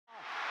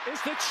is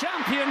the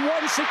champion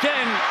once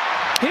again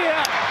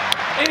here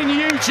in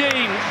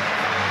Eugene.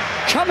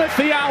 Cometh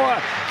the hour,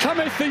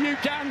 cometh the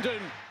Ugandan.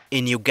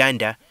 In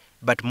Uganda,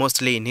 but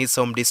mostly in his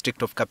home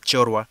district of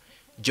Kapchorwa,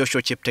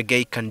 Joshua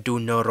Cheptegei can do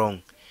no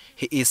wrong.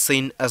 He is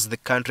seen as the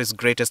country's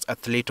greatest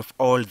athlete of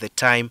all the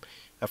time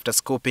after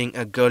scooping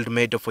a gold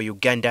medal for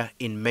Uganda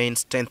in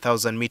men's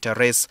 10,000-meter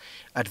race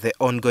at the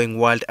ongoing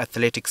World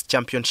Athletics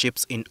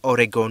Championships in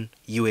Oregon,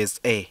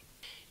 USA.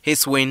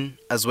 His win,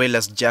 as well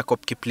as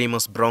Jacob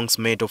Kiplimo's bronze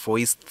medal for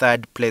his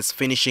third place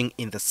finishing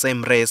in the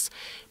same race,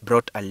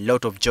 brought a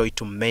lot of joy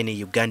to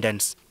many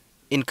Ugandans.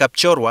 In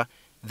Kapchorwa,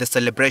 the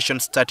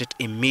celebration started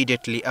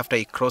immediately after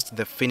he crossed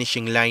the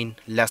finishing line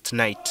last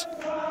night.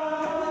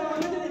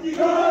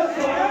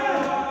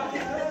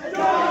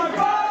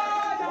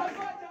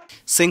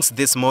 Since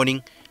this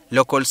morning,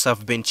 locals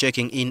have been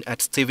checking in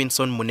at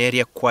Stevenson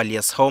Muneria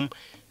Kwalia's home,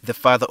 the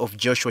father of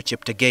Joshua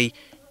Cheptegei,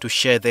 to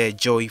share their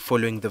joy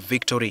following the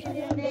victory.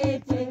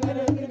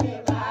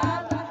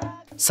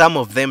 Some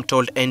of them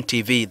told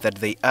NTV that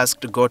they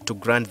asked God to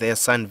grant their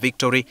son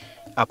victory,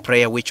 a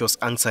prayer which was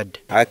answered.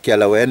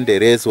 Actually, when the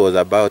race was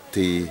about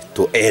to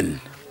end,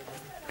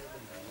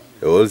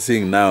 the whole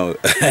thing now,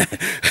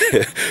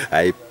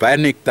 I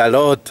panicked a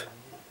lot.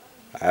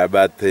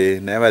 But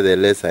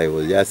nevertheless, I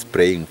was just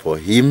praying for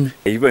him.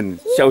 I even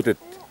shouted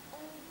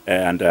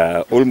and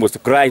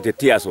almost cried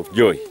tears of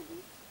joy.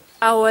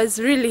 I was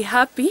really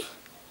happy.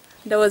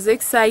 I was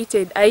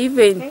excited.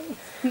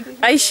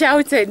 I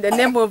shouted the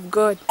name of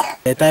God.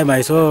 The time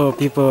I saw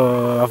people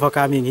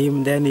overcoming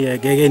him, then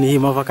again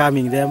him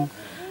overcoming them,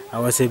 I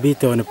was a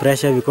bit on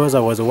pressure because I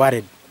was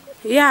worried.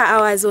 Yeah,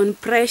 I was on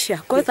pressure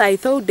because I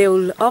thought they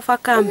will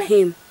overcome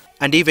him.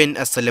 And even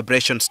as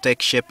celebrations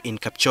take shape in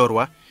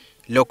Kapchorwa,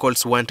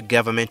 locals want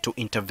government to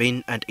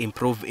intervene and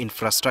improve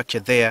infrastructure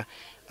there,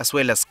 as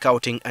well as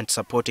scouting and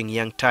supporting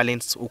young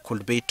talents who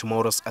could be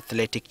tomorrow's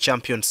athletic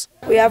champions.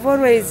 We have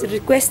always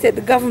requested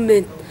the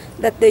government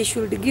that they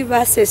should give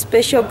us a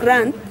special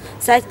grant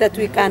such that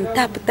we can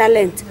tap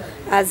talent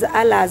as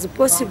early as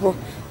possible,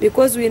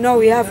 because we know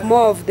we have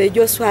more of the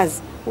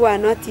Joshuas who are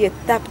not yet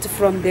tapped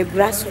from the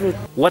grassroots.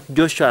 What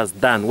Joshua has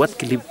done, what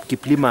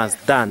Kiplimo has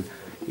done,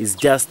 is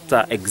just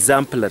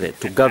exemplary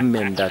to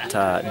government that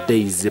there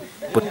is a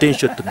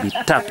potential to be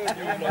tapped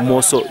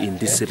more so in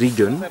this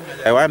region.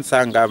 I want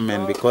some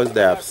government because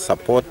they have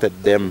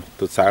supported them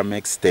to some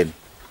extent,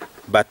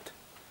 but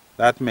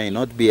that may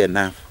not be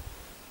enough.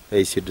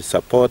 They should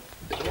support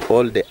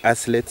all the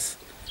athletes,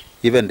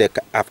 even the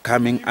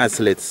upcoming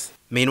athletes.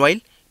 Meanwhile,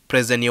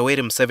 President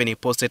Yoweri Museveni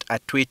posted a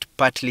tweet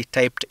partly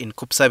typed in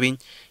Kupsabin,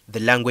 the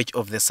language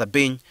of the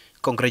Sabin,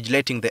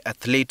 congratulating the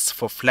athletes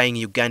for flying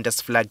Uganda's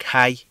flag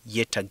high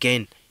yet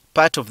again.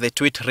 Part of the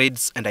tweet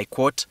reads, and I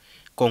quote,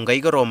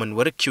 "Kongaigo Roman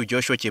Werkyu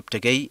Joshua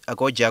Cheptegei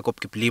ago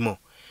Jacob Kiplimo."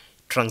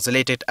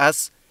 Translated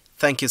as,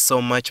 "Thank you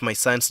so much my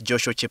sons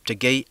Joshua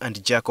Cheptegei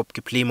and Jacob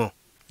Kiplimo."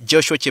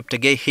 Joshua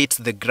Cheptegei hits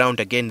the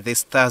ground again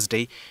this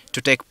Thursday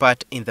to take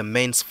part in the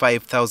men's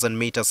 5,000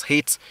 meters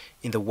heats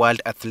in the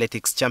World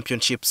Athletics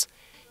Championships.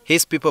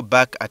 His people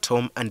back at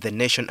home and the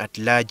nation at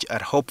large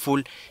are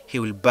hopeful he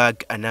will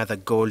bag another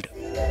gold.